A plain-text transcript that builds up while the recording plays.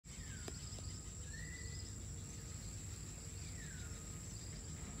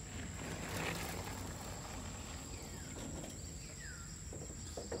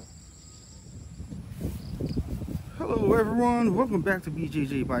Hello everyone, welcome back to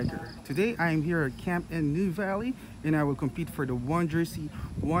BJJ Biker. Today I am here at camp in New Valley and I will compete for the One Jersey,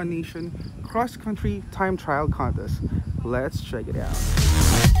 One Nation Cross Country Time Trial Contest. Let's check it out.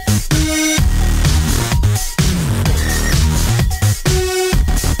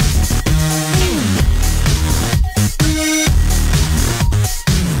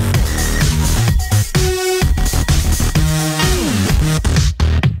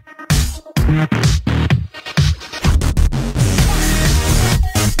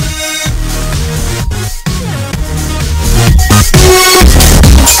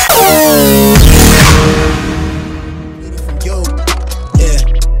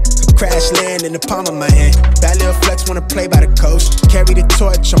 In the palm of my hand, bad little flex wanna play by the coast. Carry the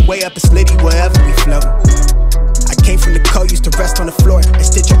torch, I'm way up, it's litty wherever we flow. I came from the cold, used to rest on the floor and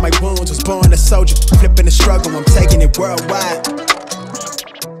stitch up my wounds. Was born a soldier, flipping the struggle, I'm taking it worldwide.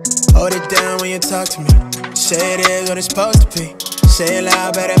 Hold it down when you talk to me. Say it is what it's supposed to be. Say it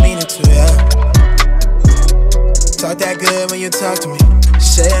loud, but I mean it too, yeah. Talk that good when you talk to me.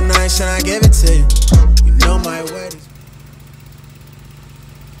 Say it nice and I give it to you. You know my word is.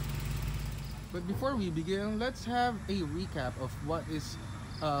 But before we begin, let's have a recap of what is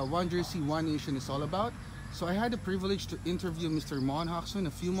One Jersey, One Nation is all about. So I had the privilege to interview Mr. Mon Hoxton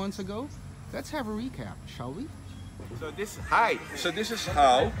a few months ago. Let's have a recap, shall we? So this is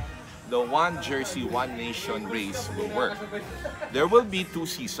how the One Jersey, One Nation race will work. There will be two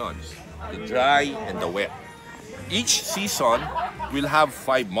seasons, the dry and the wet. Each season will have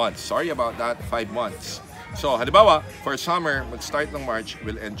 5 months. Sorry about that, 5 months. So, halimbawa, for summer, mag-start ng March,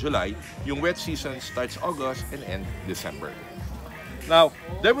 will end July. Yung wet season starts August and end December. Now,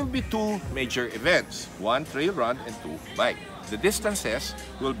 there will be 2 major events, 1 trail run and 2 bike. The distances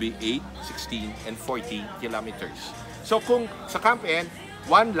will be 8, 16, and 40 kilometers. So, kung sa camp end,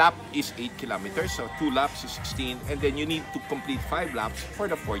 1 lap is 8 kilometers, so 2 laps is 16, and then you need to complete 5 laps for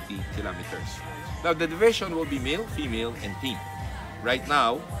the 40 kilometers. Now, the division will be male, female, and team. Right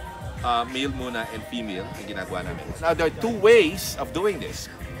now, male muna and female ang ginagawa namin. Now, there are 2 ways of doing this.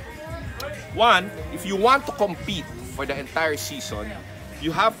 One, if you want to compete for the entire season, you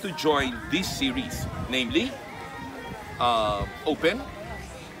have to join this series, namely Open,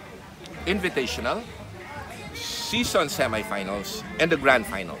 Invitational, Season Semifinals, and the Grand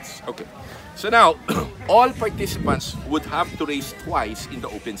Finals. Okay. So now, all participants would have to race twice in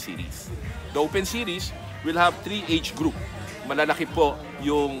the Open Series. The Open Series will have 3 age group. Malalaki po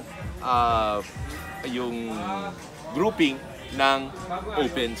yung grouping ng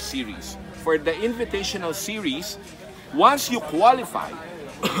Open Series. For the Invitational Series, once you qualify,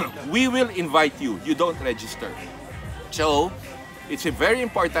 we will invite you. You don't register. So, it's very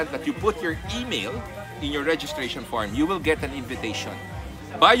important that you put your email in your registration form. You will get an invitation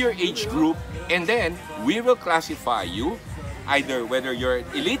by your age group, and then we will classify you either whether you're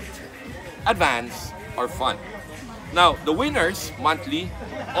elite, advanced, or fun. Now, the winners monthly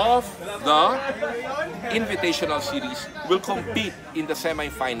of the Invitational Series will compete in the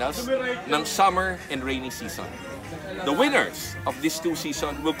semifinals ng summer and rainy season. The winners of these 2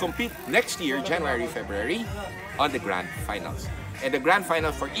 seasons will compete next year, January, February, on the Grand Finals. And the Grand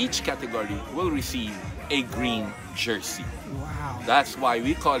Final for each category will receive a green jersey. Wow. That's why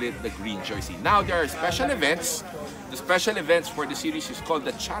we call it the green jersey. Now, there are special events. The special events for the series is called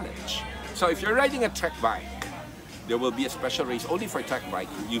the Challenge. So if you're riding a trek bike, there will be a special race only for trek bike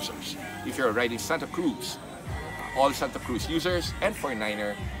users. If you're riding Santa Cruz, all Santa Cruz users, and for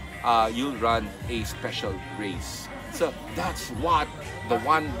Niner, you'll run a special race. So that's what the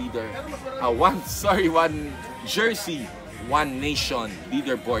One Jersey, One Nation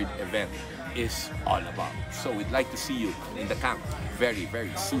leaderboard event is all about. So we'd like to see you in the camp very,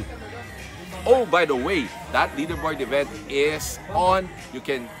 very soon. Oh, by the way, that leaderboard event is on. You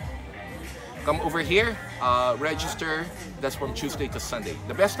can come over here, register. That's from Tuesday to Sunday.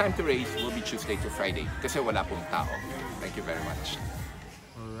 The best time to race will be Tuesday to Friday kasi wala pong tao. Thank you very much.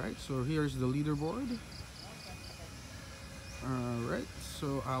 Alright, so here's the leaderboard. Alright,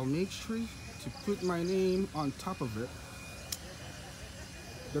 so I'll make sure to put my name on top of it.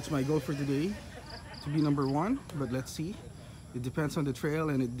 That's my goal for today, to be number 1, but let's see. It depends on the trail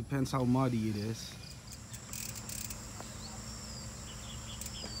and it depends how muddy it is.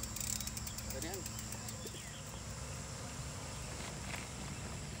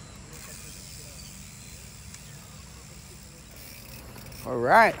 All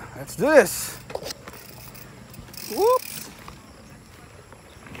right, let's do this. Whoops.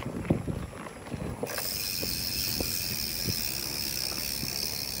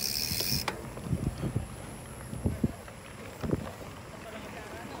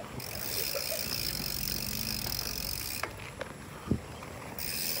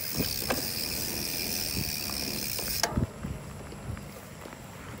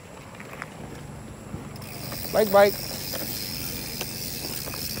 Bike, bike.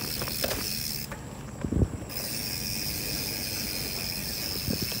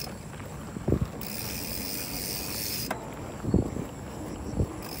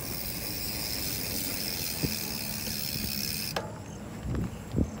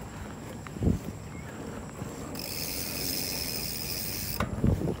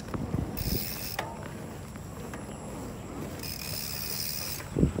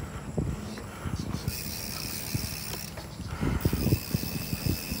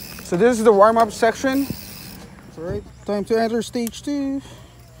 So this is the warm-up section. All right, time to enter stage 2.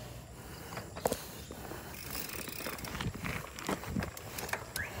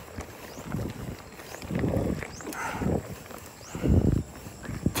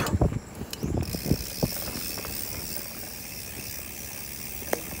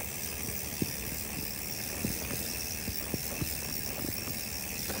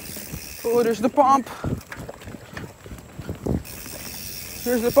 Oh, there's the pump.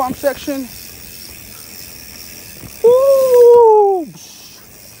 Here's the pump section. Woo!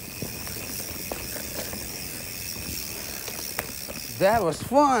 That was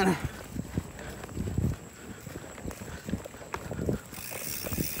fun.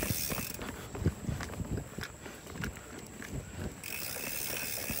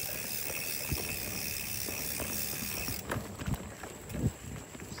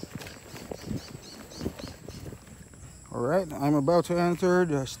 All right, I'm about to enter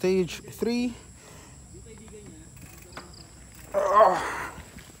the stage 3.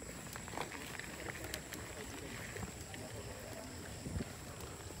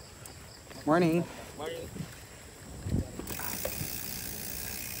 Morning. Marlin.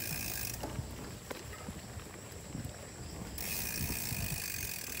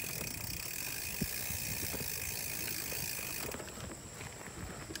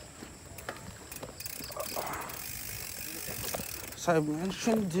 As I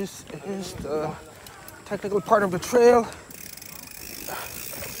mentioned, this is the technical part of the trail.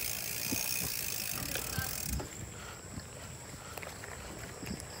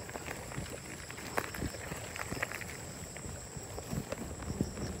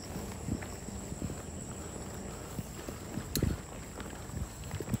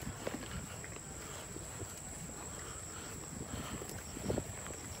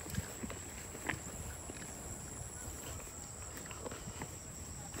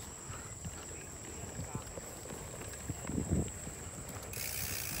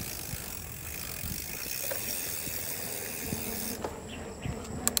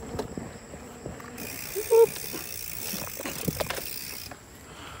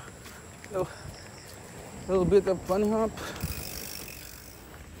 A little bit of bunny hop.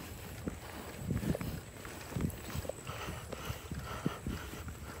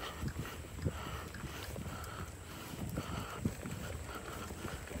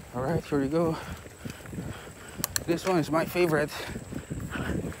 All right, here we go. This one is my favorite.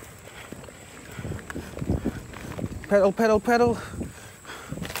 Pedal, pedal, pedal.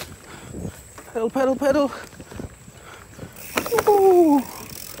 Pedal, pedal, pedal. Ooh.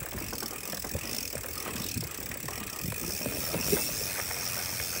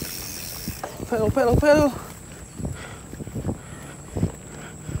 Pedal, pedal, pedal.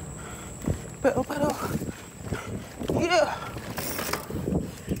 Pedal, pedal. Yeah.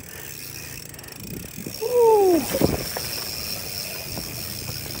 Woo.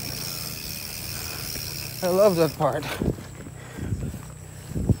 I love that part.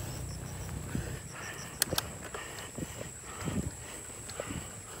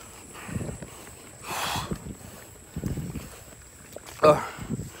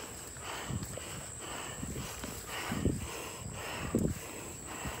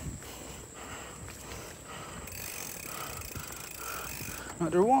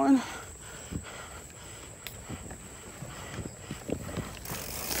 Another one.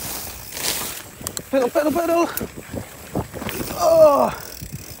 Pedal, pedal, pedal. Oh.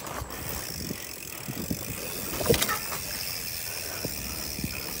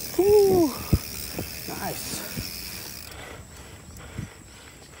 Ooh. Nice.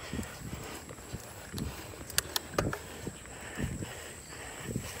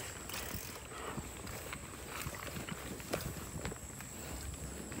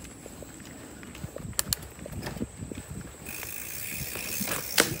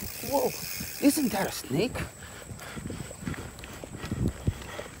 Whoa, isn't that a snake?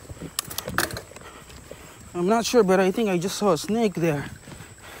 I'm not sure, but I think I just saw a snake there.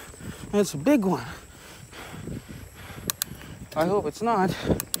 And it's a big one. I hope it's not,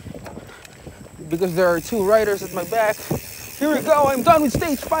 because there are 2 riders at my back. Here we go, I'm done with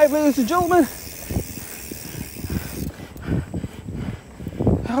stage 5, ladies and gentlemen.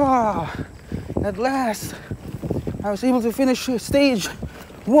 Ah, at last, I was able to finish stage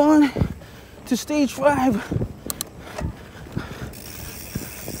 1 to stage 5.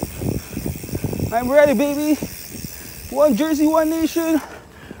 I'm ready, baby. One Jersey, one nation.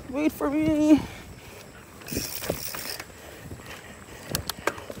 Wait for me.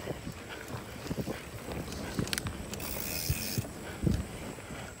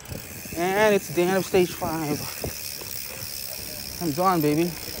 And it's the end of stage 5. I'm done,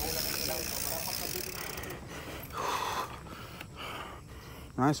 baby.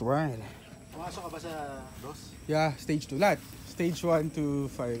 Nice ride. Pumasok ka ba sa dos? Yeah, stage 2. Lahat. Stage 1 to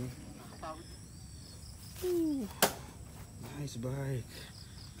 5. Ooh. Nice bike.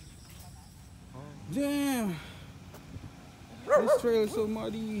 Damn. This trail is so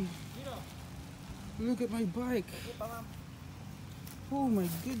muddy. Look at my bike. Oh my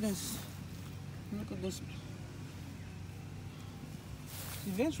goodness. Look at this.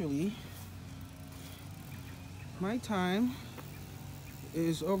 Eventually, my time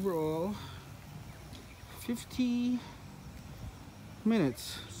is overall 50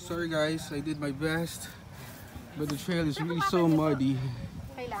 minutes. Sorry guys, I did my best, but the trail is really so muddy.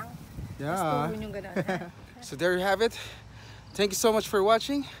 Okay lang. Yeah. Gusto yung ganun. So there you have it. Thank you so much for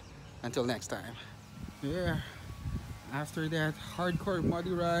watching. Until next time. Yeah. After that hardcore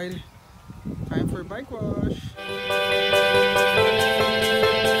muddy ride, time for bike wash.